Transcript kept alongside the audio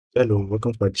Hello,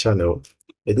 welcome to my channel.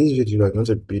 In this video, we are going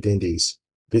to be building this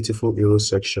beautiful hero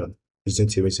section using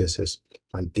Tailwind CSS.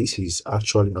 And this is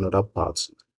actually another part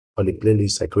on the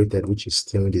playlist I created, which is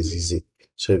Tailwind is easy.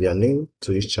 So if you are new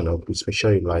to this channel, please make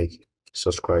sure you like,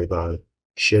 subscribe, and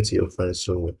share to your friends.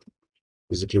 So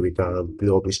basically, we can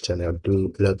blow up this channel and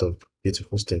do a lot of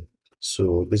beautiful stuff.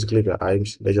 So basically,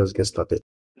 let's just get started.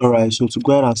 Alright, so to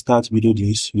go ahead and start video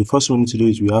this, the first thing we need to do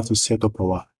is we have to set up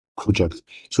our project.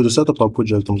 So to set up our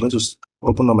project, I'm going to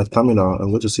open up my terminal. I'm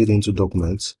going to see it into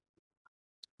documents.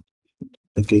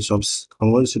 Okay, so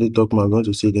I'm going to see the document. I'm going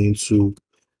to see it into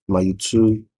my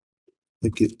YouTube.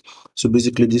 Okay, so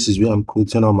basically this is where I'm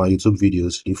creating all my YouTube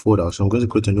videos, the folder. So I'm going to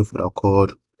create a new folder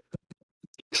called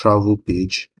travel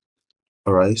page.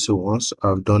 Alright, so once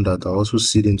I've done that, I'll also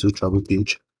see it into travel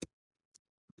page.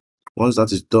 Once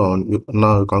that is done,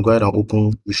 now you can go ahead and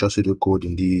open Visual Studio Code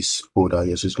in this folder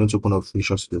here. So it's going to open up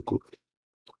Visual Studio Code.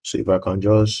 So if I can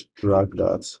just drag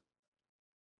that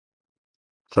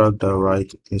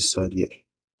right inside here.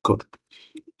 Good.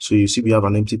 So you see we have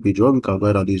an empty page. What we can go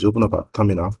ahead and do is open up our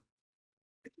terminal.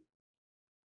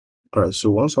 Alright,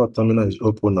 so once our terminal is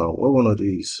open now, what we want to do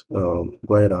is go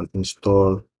ahead and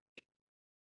install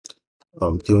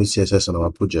Tailwind CSS on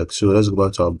our project. So let's go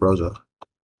back to our browser.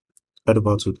 Head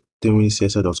over to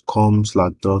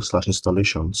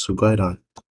tailwindcss.com/doc/installation. So go ahead and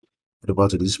head over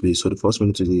to this page. So the first we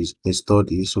need to do is install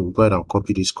this. So go ahead and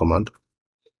copy this command.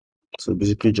 So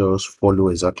basically just follow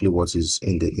exactly what is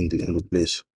in the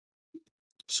place.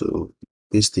 So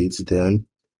paste it, then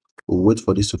we'll wait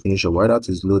for this to finish up. While that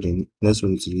is loading, next we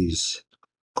need to do is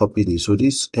copy this. So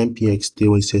this npx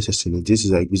tailwind css in it, this is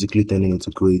like basically turning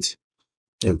into create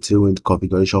a tailwind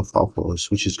configuration file for us,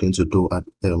 which is going to do at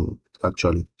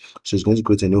actually. So it's going to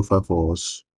create a new file for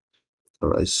us.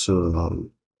 Alright,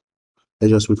 so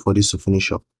let's just wait for this to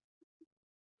finish up.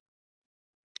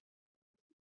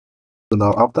 So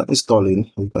now after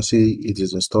installing, you can see it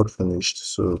is installed finished.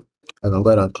 So I can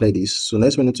go ahead and clear this. So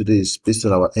next we need to do is paste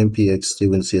in our npx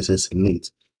tailwind css in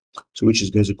it. So which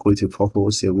is going to create a file for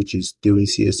us here, which is tailwind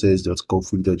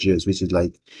css.config.js, which is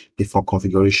like the font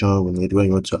configuration we need when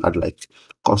you want to add like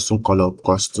custom color,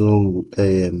 custom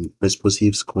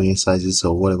responsive screen sizes,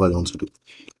 or whatever you want to do.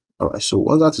 Alright, so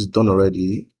once that is done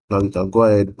already, now we can go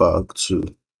ahead back to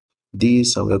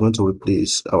this and we're going to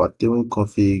replace our tailwind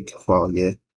config file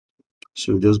here.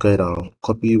 So just go ahead and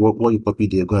copy what you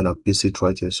copied there, go ahead and paste it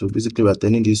right here. So basically we're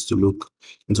turning this to look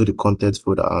into the content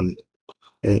folder, and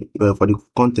for the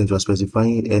content we're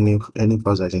specifying any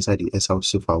files that's inside the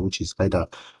SRC file, which is either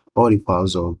all the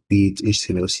files or be it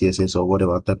HTML, CSS, or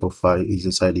whatever type of file is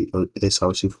inside the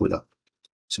SRC folder.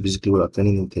 So basically we're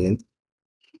turning it in.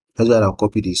 Let's go ahead and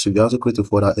copy this. So you have to create a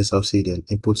folder SRC, then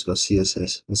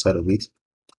input.css inside of it.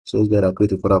 So let's go ahead and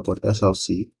create a folder called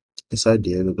SRC. Inside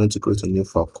there, we're going to create a new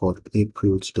file called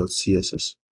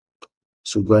input.css.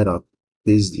 So go ahead and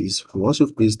paste this. Once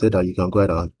you've pasted that, you can go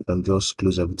ahead and just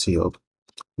close everything up.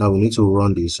 Now we need to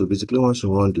run this. So basically, once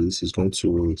you run this, it's going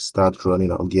to start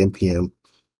running on the npm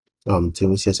Tailwind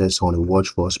CSS on a watch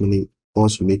for us. Meaning,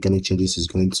 once we make any changes, it's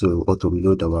going to auto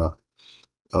reload our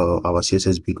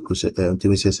CSS build process, Tailwind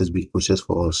CSS build process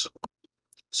for us.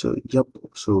 So yep.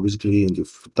 So basically, in the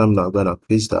terminal, I'm gonna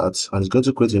paste that, and it's going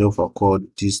to create a new file called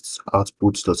this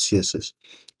output.css,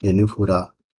 a new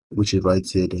folder which is right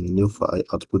here, then a new file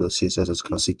output.css, as you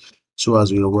can see. So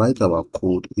as we write our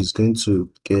code, it's going to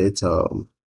get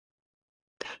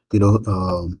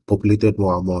populated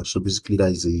more and more. So basically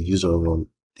that is the use of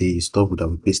the stuff that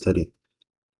we pasted in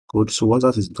code. So once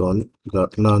that is done,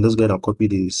 now let's go ahead and copy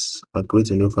this and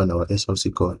create a new file in our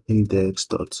src called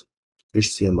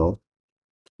index.html,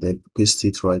 then paste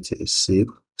it right here,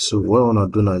 save. So what I want to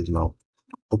do now is now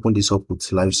open this up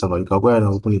with live server. You can go ahead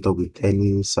and open it up with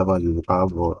any server you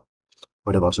have or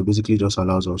whatever. So basically just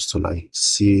allows us to like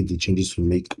see the changes we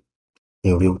make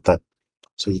in real time.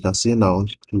 So you can see now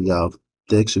we have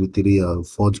text with three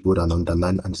font, bold, and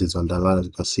underline, and it is underlined, as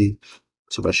you can see.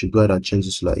 So if I should go ahead and change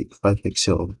this to like 5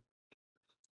 pixel, you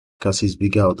can see it's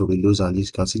bigger out of Windows, and you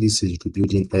can see this is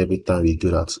rebuilding every time we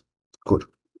do that. Good.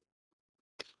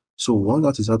 So once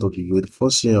that is out of the way, the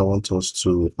first thing I want us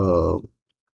to go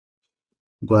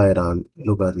ahead and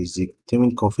look at is the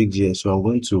Tailwind config.js. So I'm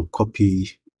going to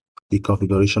copy the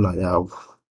configuration I have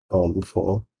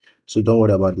before. So don't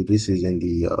worry about it. This is in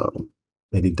the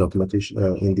documentation,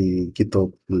 in the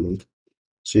GitHub link.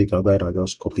 So you can go ahead and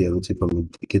just copy everything from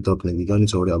the GitHub link. You don't need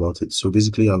to worry about it. So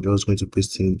basically, I'm just going to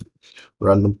paste in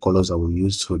random colors I will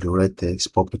use for the red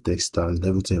text, purple text, and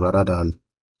everything, rather than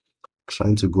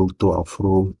trying to go to and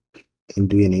fro in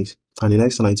doing it. And the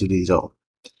next thing I need to do is I'll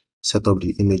set up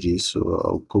the images. So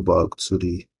I'll go back to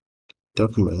the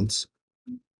documents.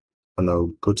 and I'll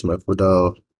go to my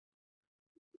folder,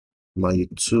 my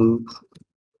YouTube.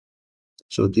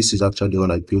 So this is actually the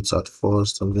one I built at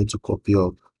first. I'm going to copy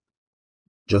up,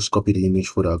 just copy the image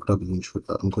folder, grab the image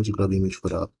folder. I'm going to grab the image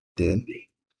folder, then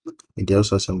in the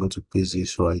also I'm going to paste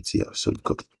this right here. So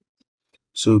copy.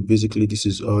 So basically this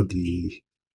is all the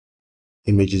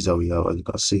images that we have, as you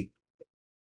can see.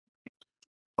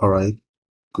 All right,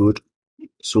 good.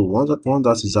 So once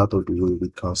that is out of the way, we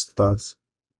can start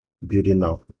building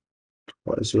now.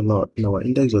 All right, so now in our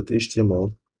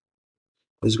index.html,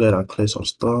 let's go ahead and clear some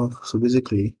stuff. So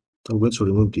basically, I'm going to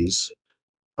remove this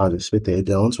as expected.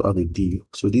 Then I want to have a div.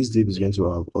 So this div is going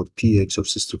to have a px of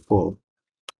 64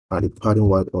 and a padding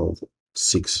width of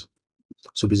 6.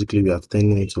 So basically, we are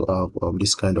tending it to have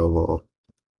this kind of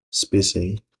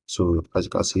spacing. So as you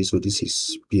can see, so this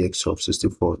is px of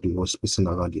 64, the whole spacing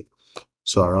around it.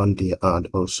 So around there and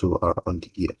also around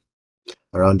here.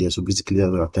 Around there. So basically,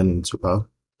 we are tending it to have.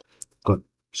 Good.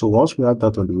 So once we have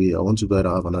that on the way, I want to go ahead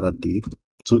and have another div.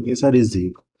 So inside this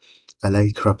div, I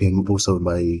like wrapping most of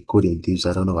my code in divs.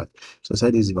 I don't know why. So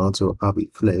inside this div, I want to have a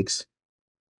flex,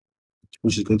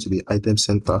 which is going to be item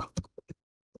center.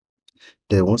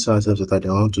 Then once I have that,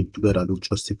 I want to do ahead and do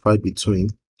justify between.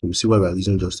 You see why we are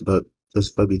using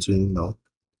justify between now.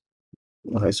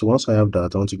 Alright, so once I have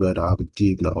that, I want to go ahead and have a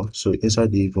div now. So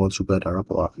inside div, I want to go ahead and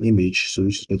wrap our image. So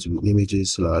which is going to be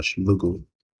images slash logo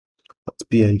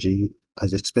png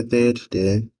as expected.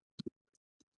 Then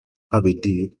have a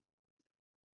div.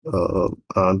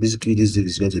 And basically this div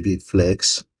is going to be a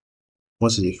flex.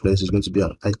 Once it's a flex, it's going to be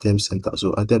an item center.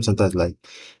 So item center is like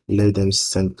let them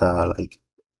center, like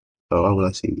how would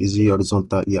I say, easy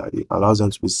horizontal. Yeah, it allows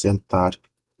them to be centered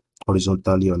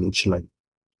horizontally on each line.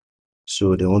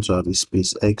 So they want to have a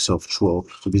space x of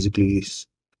 12. So basically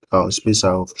space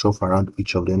of 12 around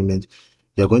each of the elements.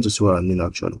 You're going to see what I mean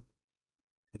actually.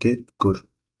 Okay, good.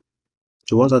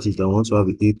 So once that is done, I want to have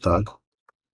a tag.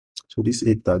 So this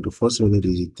a tag, the first thing we need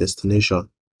is a destination.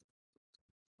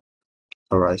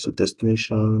 All right, so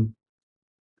destination.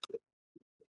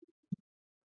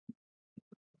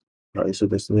 All right, so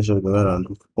destination, we go ahead and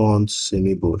do font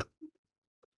semi-bold.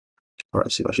 All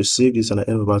right, so if I should save this and I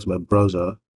ever back to my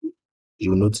browser,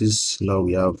 you'll notice now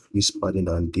we have this padding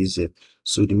and this here.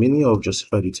 So the meaning of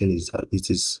justify between is that it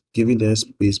is giving them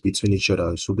space between each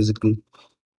other. So basically,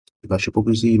 if I should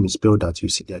purposely misspell that, you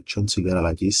see they are joined together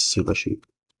like this. So if I should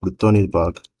return it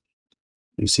back,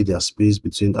 you see their space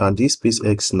between, and this space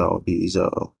x now is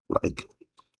like,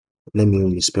 let me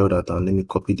misspell that and let me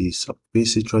copy this,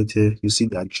 paste it right here. You see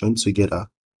they are joined together.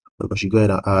 If I should go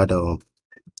ahead and add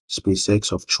space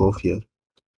x of 12 here,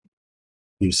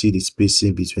 you see the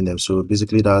spacing between them. So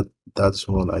basically that's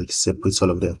one like separates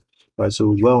all of them. Right, so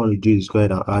what I want to do is go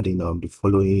ahead and add in the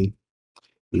following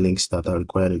links that are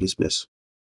required in this place.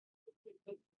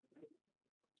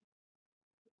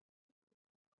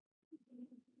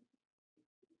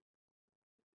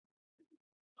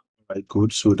 Right,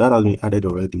 good. So that has been added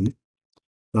already.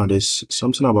 Now there's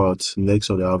something about next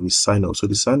of the app is sign up. So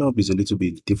the sign up is a little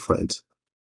bit different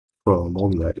from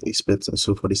what we had expected.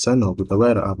 So for the sign up, we can go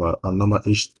ahead and have a normal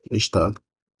h tag.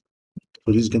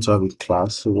 So this is going to have a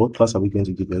class. So what class are we going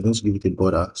to give? We're going to give it a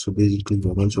border. So basically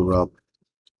we're going to wrap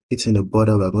it in a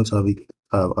border. We're going to have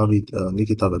it make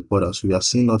it have a border. So we are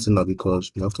seeing nothing now because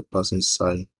we have to pass in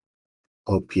sign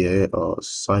up here or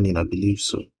sign in, I believe.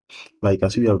 So like you can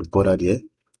see we have the border there.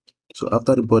 So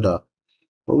after the border,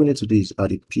 what we need to do is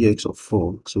add a px of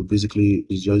 4. So basically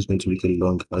it's just going to make it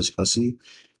long. As you can see, we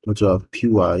want to have py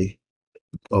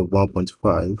of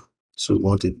 1.5. So we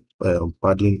want it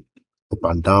padding up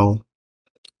and down.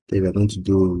 Then we're going to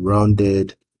do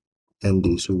rounded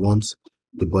MD. So we want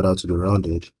the border to be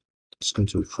rounded. It's going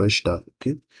to refresh that.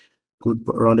 Okay, good.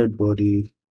 Rounded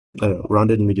body,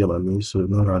 rounded medium, I mean, so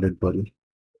not rounded body.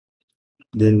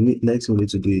 Then next thing we need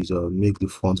to do is make the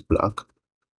font black.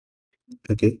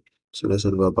 Okay, so let's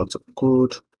go back to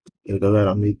code. You can go ahead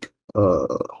and make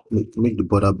the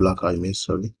border black, I mean,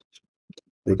 sorry.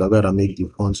 You can go ahead and make the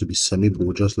font to be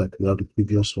semi-bold, just like we have the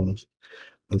previous ones.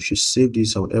 And we should save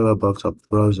this and ever back to our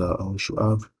browser, and we should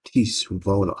have this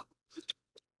voila.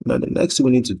 Now the next thing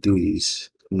we need to do is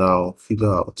now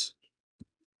figure out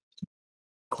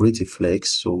create a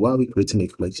flex. So why are we creating a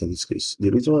flex in this case? The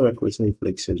reason why we're creating a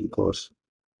flex is because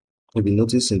if you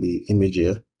notice in the image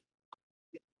here,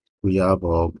 we have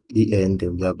en,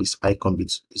 then we have this icon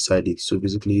beside it. So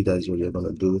basically that's what you're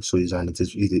gonna do. So it's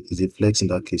a flex in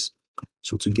that case.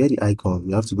 So to get the icon,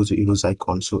 you have to go to Elo's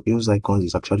icon. So Elo's icon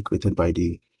is actually created by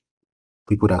the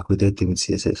people that created Tailwind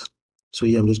CSS. So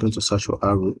here I'm just going to search for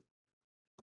arrow.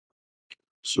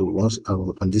 So once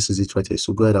arrow, and this is it right here.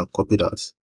 So go ahead and copy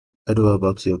that. Head over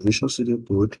back to your Visual Studio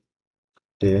Code.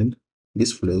 Then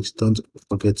this flex, don't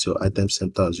forget your item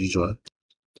center as usual.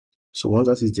 So once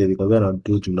that is there, we can go ahead and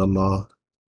do the normal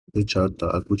HR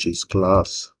tag, which is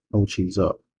class, which is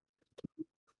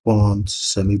font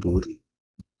semi-bold,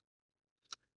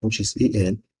 which is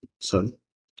en, sorry,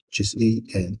 which is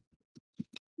en.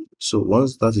 So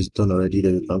once that is done already,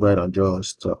 then we can go ahead and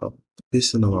just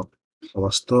paste in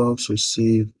our stuff. So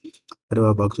save, head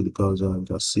over back to the browser and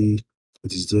just see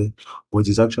it is there, but it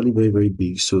is actually very, very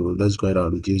big. So let's go ahead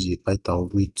and reduce the item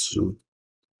width to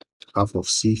half of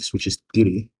 6, which is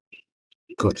 3.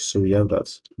 Good. So we have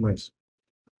that. Nice.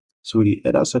 So the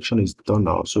header section is done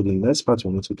now. So the next part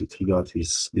we need to figure out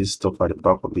is this stuff at the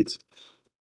back of it.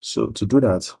 So to do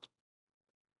that,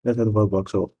 let's head over back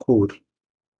to our code.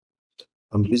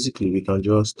 And basically we can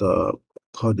just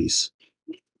call this.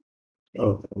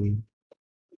 Oh,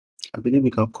 I believe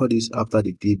we can call this after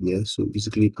the div here. So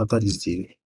basically after this div,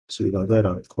 so we can go ahead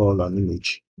and call an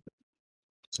image.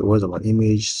 So what's our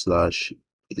image slash,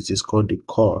 it is called the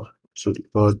core. So the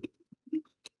core.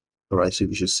 Alright, so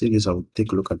we should see this and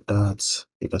take a look at that.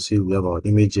 You can see we have our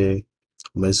image here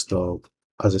messed up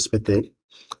as expected.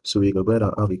 So we can go ahead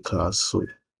and have a class. So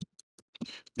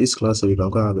this class, so we can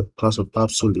go have a class of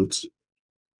absolute.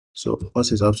 So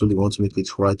once it's absolute, we want to make it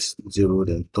right 0,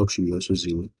 then top should be also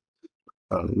 0,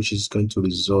 which is going to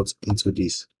result into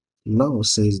this. Now,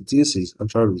 since this is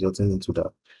actually resulting into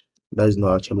that, that is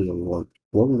not actually what we want.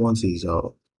 What we want is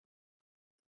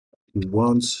we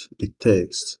want the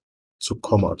text to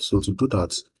come out. So to do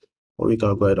that, what we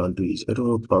can go ahead and do is head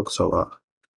over back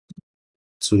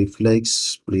to the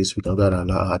flex place. We can go ahead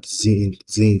and add z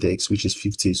index, which is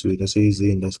 50. So we can say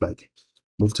z index like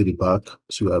move to the back.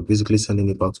 So we are basically sending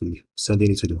it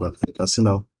to the back. You can see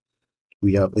now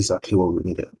we have exactly what we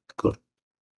needed. Good.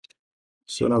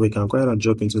 So now we can go ahead and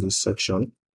jump into this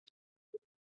section.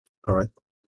 All right.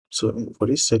 So for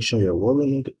this section here, what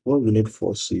we need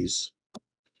first is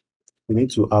we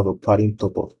need to have a padding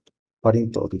top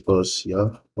because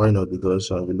why not?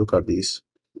 Because we look at this,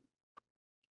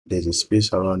 there's a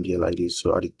space around here like this.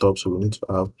 So at the top, so we need to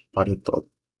have padding top.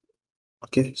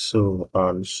 Okay, so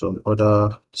some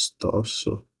other stuff.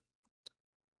 So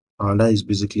and that is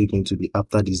basically going to be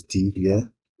after this div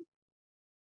here.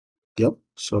 Yep.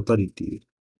 So after the div,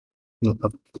 no,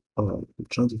 I'm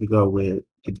trying to figure out where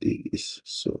it is.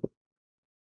 So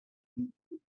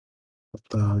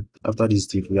after this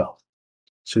div, yeah.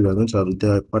 So we are going to have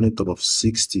a padding top of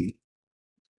 60.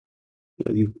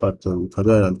 If pattern, we can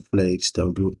go ahead and flex,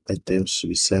 then do items to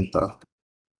the center.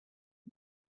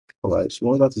 Alright, so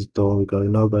once that is done, we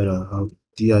can now go ahead and have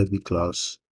div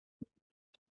class.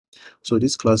 So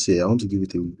this class here, I want to give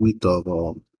it a width of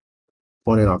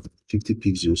 150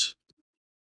 pixels.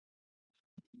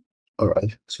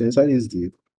 Alright, so inside this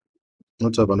div, I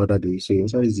want to have another div. So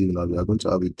inside this div now, we are going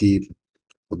to have a div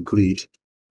of grid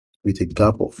with a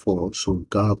gap of 4. So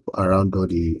gap around all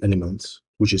the elements,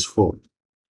 which is 4.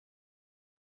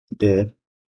 There,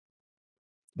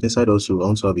 inside also, I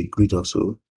want to have a grid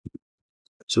also.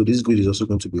 So this grid is also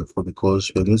going to be 4 because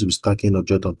we are going to be stacking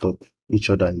objects on top each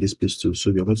other in this place too.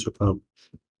 So we are going to have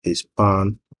a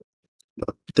span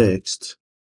text.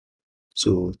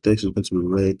 So text is going to be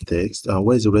red text. And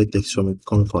where is the red text coming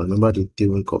from? Remember the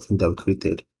Tailwind coffin that we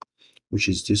created, which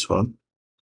is this one.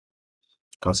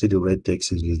 You can see the red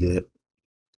text is there.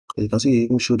 You can see it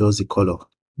even showed us the color.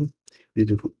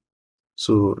 Beautiful.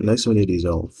 So next one is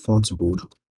our font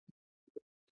bold.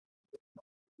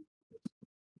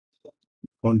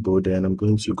 Font bold, and I'm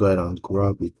going to go ahead and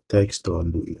grab the text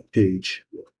on the page,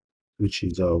 which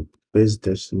is our best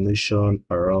destination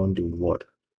around the world.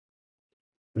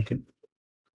 Okay.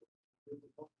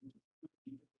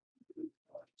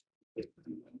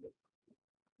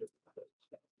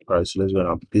 All right, so let's go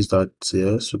and paste that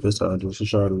here. So paste that and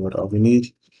social reward. We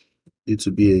need it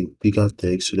to be a bigger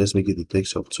text. So let's make it the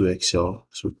text of 2XL.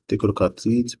 So take a look at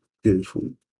it.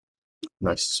 Beautiful.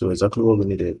 Nice. So exactly what we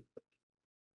needed.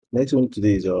 Next one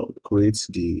today is create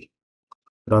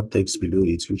that text below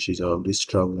it, which is this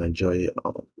travel enjoy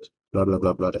blah blah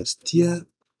blah blah. That's there.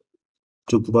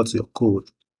 To go back to your code.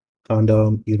 And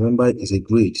you remember it's a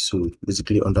grade. So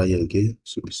basically under here again.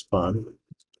 So span.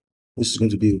 This is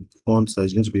going to be a font that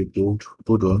is going to be bold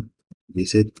one. They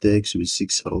said text with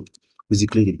 6 out.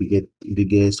 Basically the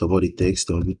biggest of all the text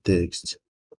on the text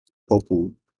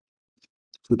purple.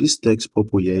 So this text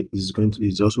purple here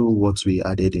is also what we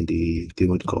added in the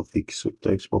Tailwind config. So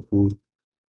text purple.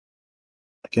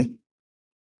 Okay.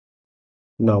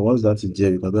 Now once that is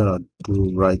there, we're gonna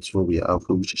do right what we have,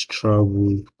 which is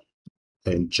travel,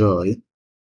 enjoy,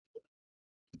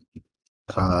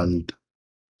 and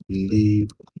leave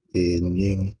a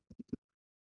new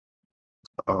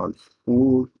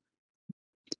full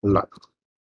line.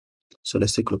 So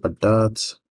let's take a look at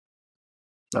that.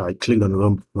 I clicked on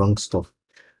the wrong stuff.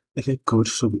 Okay, good.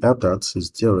 So we have that. It's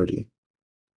there already.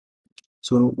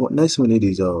 So what next we need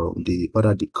is the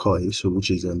other decoy, so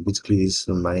which is basically is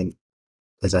line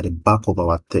is at the back of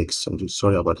our text. I'm just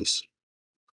sorry about this.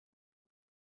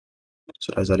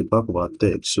 So that's at the back of our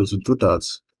text. So to do that,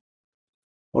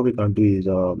 what we can do is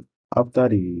after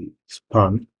the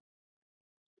span,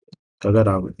 gather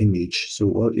our image. So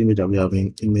what image are we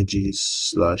having? Images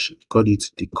slash call it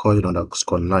decoy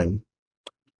underscore line.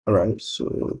 Alright,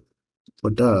 so for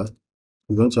that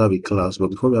we're going to have a class, but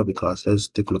before we have a class, let's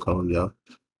take a look at what we have.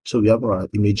 So we have our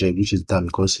image which is done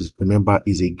because remember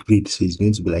is a grid, so it's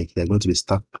going to be like they're going to be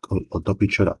stacked on top of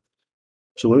each other.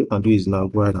 So what we can do is now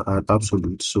go ahead and add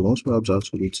absolute. So once we have the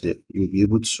absolute there, you'll be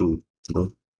able to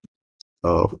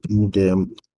move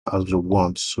them as you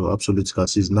want. So absolute can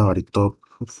see is now at the top.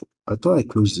 I thought I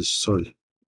closed this, sorry.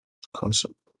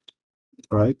 Console.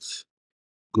 Right.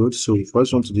 Good. So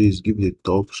first one to do is give it a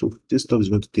top. So this top is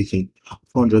going to take in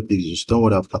 400 pixels. Don't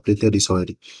worry, I've calculated this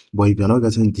already. But if you're not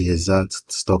getting the exact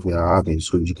stuff we are having,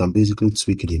 so you can basically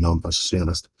tweak the numbers. So you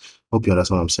understand. Hope you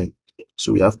understand what I'm saying.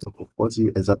 So we have to what is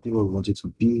exactly what we want it to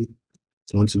be.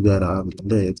 We want to be at our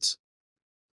left,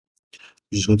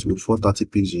 which is going to be 430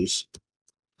 pixels.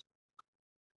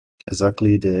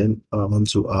 Exactly. Then I want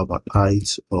to have a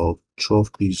height of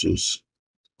 12 pixels.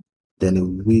 Then a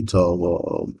width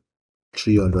of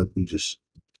 300 pixels.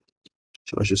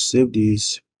 So I should save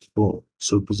this for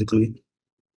so basically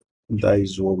that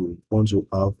is what we want to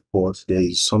have, but there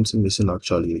is something missing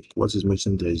actually. What is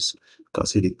missing there is you can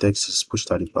see the text is pushed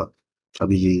at the back. I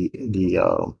mean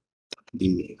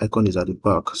the icon is at the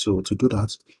back. So to do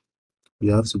that, we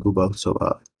have to go back to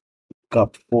our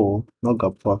gap 4, not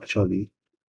gap 4 actually.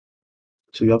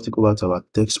 So you have to go back to our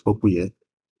text purple here,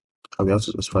 and we have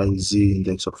to specify z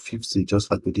index of 50 just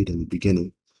like we did in the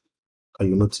beginning. And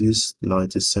you notice now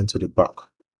it is sent to the back.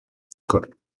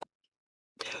 Good.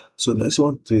 So next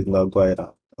one to now go ahead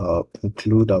and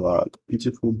include our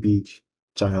beautiful big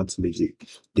giant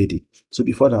lady. So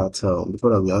before that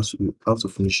we have to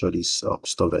finish all this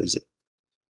stuff that is it.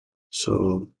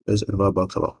 So let's go back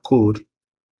to our code.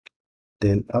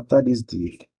 Then after this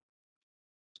div,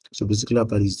 so basically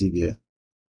after this div here,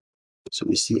 so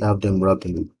we see have them wrapped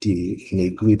in a div in a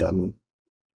grid. I mean,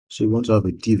 so we want to have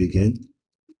a div again.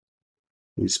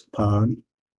 We span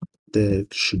there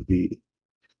should be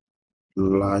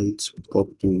light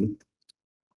purple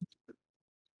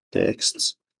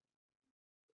text.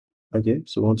 Okay,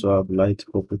 so we want to have light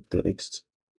purple text.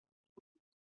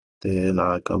 Then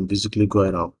I can basically go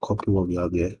ahead and copy what we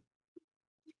have here.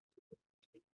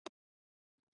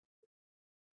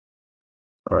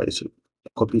 All right, so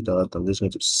copy that. I'm just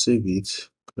going to save it.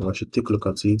 And I should take a look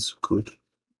at it. Good.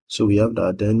 So we have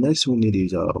that. Then next we need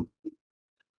is our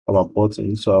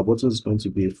button. So our button is going to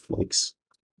be a flex.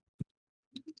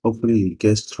 Hopefully you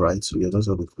guessed right. So we are going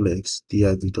to have a flex,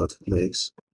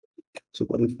 div.flex. So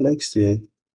for the flex here,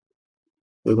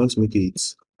 we're going to make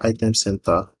it item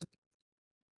center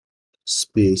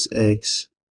space x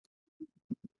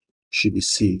should be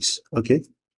 6. Okay.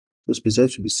 So space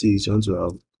x should be 6. You want to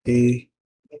have a,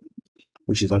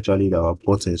 which is actually our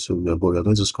button. So we are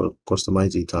going to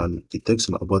customize it, and the text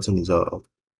on our button is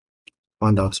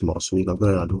find out more. So we can go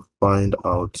ahead and do find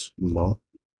out more.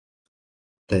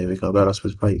 Then we can go ahead and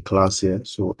specify a class here.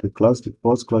 So the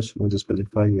first class we want to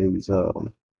specify here is a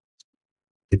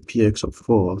px of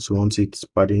 4. So once it's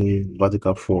padding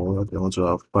vertical 4, they want to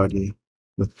have padding.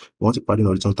 Once it's padding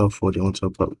horizontal 4, they want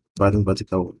to have padding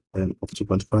vertical of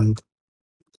 2.5.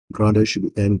 Grounded should be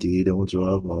MD. They want to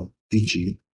have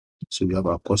PG. So we have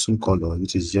our custom color,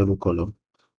 which is yellow color.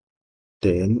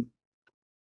 Then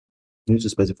we need to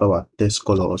specify our text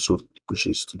color also, which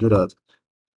is to do that.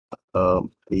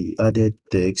 We added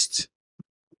text,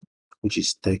 which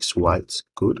is text white.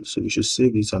 Good. So we should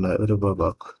save this and I head over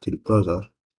back to the browser.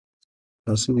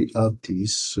 Now see we have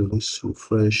this. So let's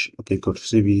refresh. Okay, good.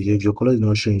 Save it. If your color is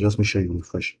not showing, just make sure you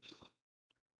refresh.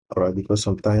 Alright, because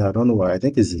sometimes I don't know why. I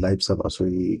think it's the live server, so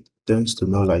it tends to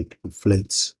not like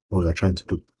reflect what we're trying to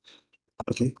do.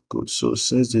 Okay, good. So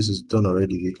since this is done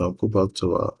already, we can go back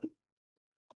to our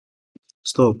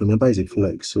stop. Remember, it's a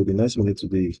flex. So the next we need to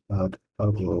do is add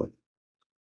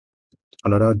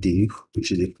another div,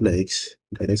 which is a flex.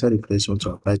 Then inside the flex, you want to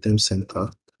have item center.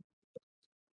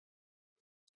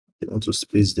 You want to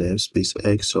space them, space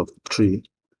x of 3.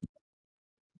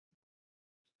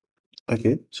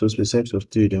 Okay, so space x of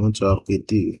 3, they want to have a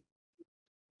div.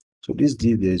 So this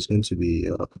div here is going to be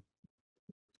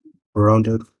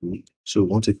rounded. So we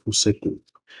want a full circle.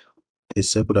 A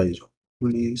circle that is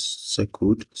fully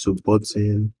circled. So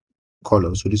button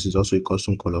color. So this is also a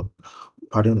custom color.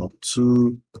 Padding of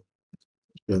 2.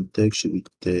 Then text should be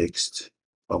text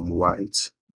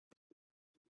white.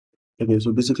 Okay,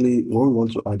 so basically what we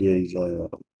want to add here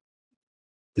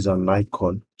is an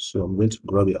icon. So I'm going to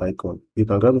grab the icon. You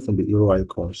can grab it from the hero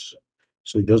icons.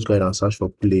 So you just go ahead and search for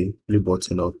play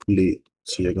button or play.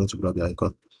 So you're going to grab the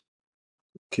icon.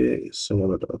 Okay, so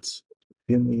what about that?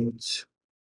 Image.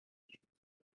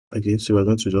 Okay, so we're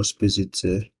going to just paste it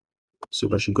there.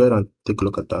 So I should go ahead and take a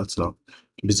look at that now.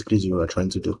 Basically, is what we're trying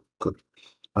to do. Good.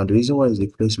 And the reason why it's a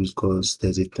place is because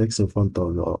there's a text in front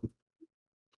of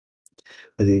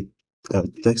the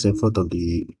text in front of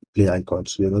the play icon.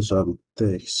 So we're going to have a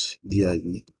text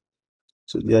div.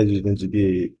 So div is going to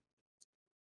be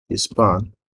a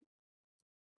span,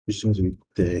 which is going to be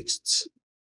text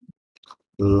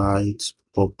light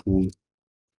purple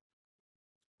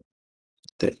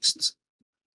text,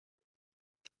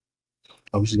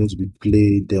 and which is going to be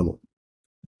play demo.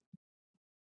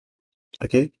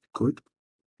 Okay, good,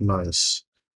 nice.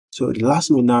 So the last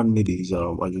thing we now need is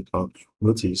as you can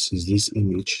notice is this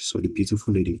image. So the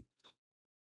beautiful lady.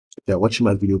 If you're watching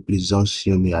my video, please don't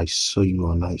see me. I saw you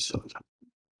online. So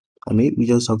I mean, we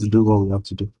just have to do what we have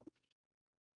to do.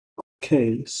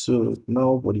 Okay, so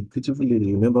now for the beautiful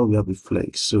lady, remember we have the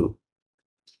flex. So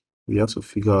we have to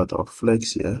figure out our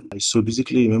flex here. So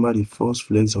basically, remember the first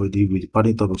flex that we did with the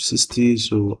padding top of 60.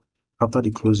 So after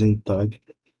the closing tag,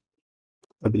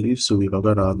 I believe so we can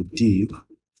have a div.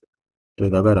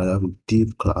 Then we're gonna have a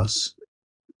div class.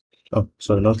 Oh,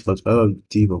 sorry, not class, but have a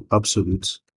div of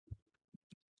absolute.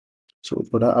 So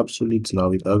for that absolute now,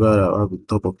 we can have a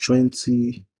top of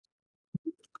 20,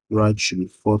 right should be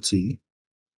 40.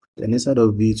 Then inside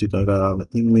of it, you can have an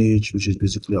image, which is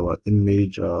basically our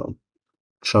image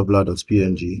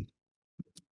traveler.png.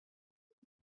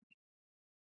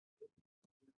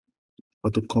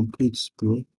 Autocomplete,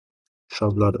 bro.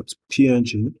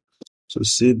 Traveler.png. So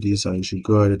save this and you should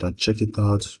go ahead and check it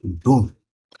out. Boom.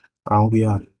 And we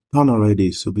are done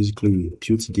already. So basically we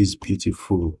built this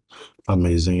beautiful,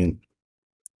 amazing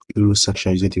little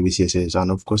section using Tailwind CSS.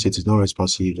 And of course it is not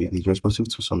responsive, it is responsive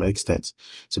to some extent.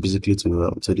 So basically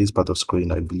to this part of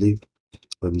screen, I believe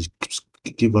when we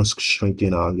keep on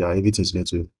shrinking and yeah, everything's going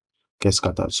to get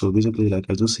scattered. So basically, like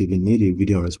I just said, if you need a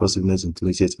video on responsiveness in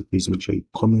Tailwind CSS, please make sure you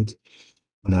comment,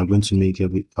 and I'm going to make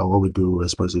what we do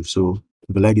responsive. So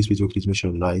if you like this video, please make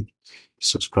sure you like,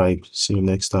 subscribe. See you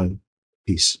next time.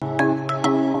 Peace.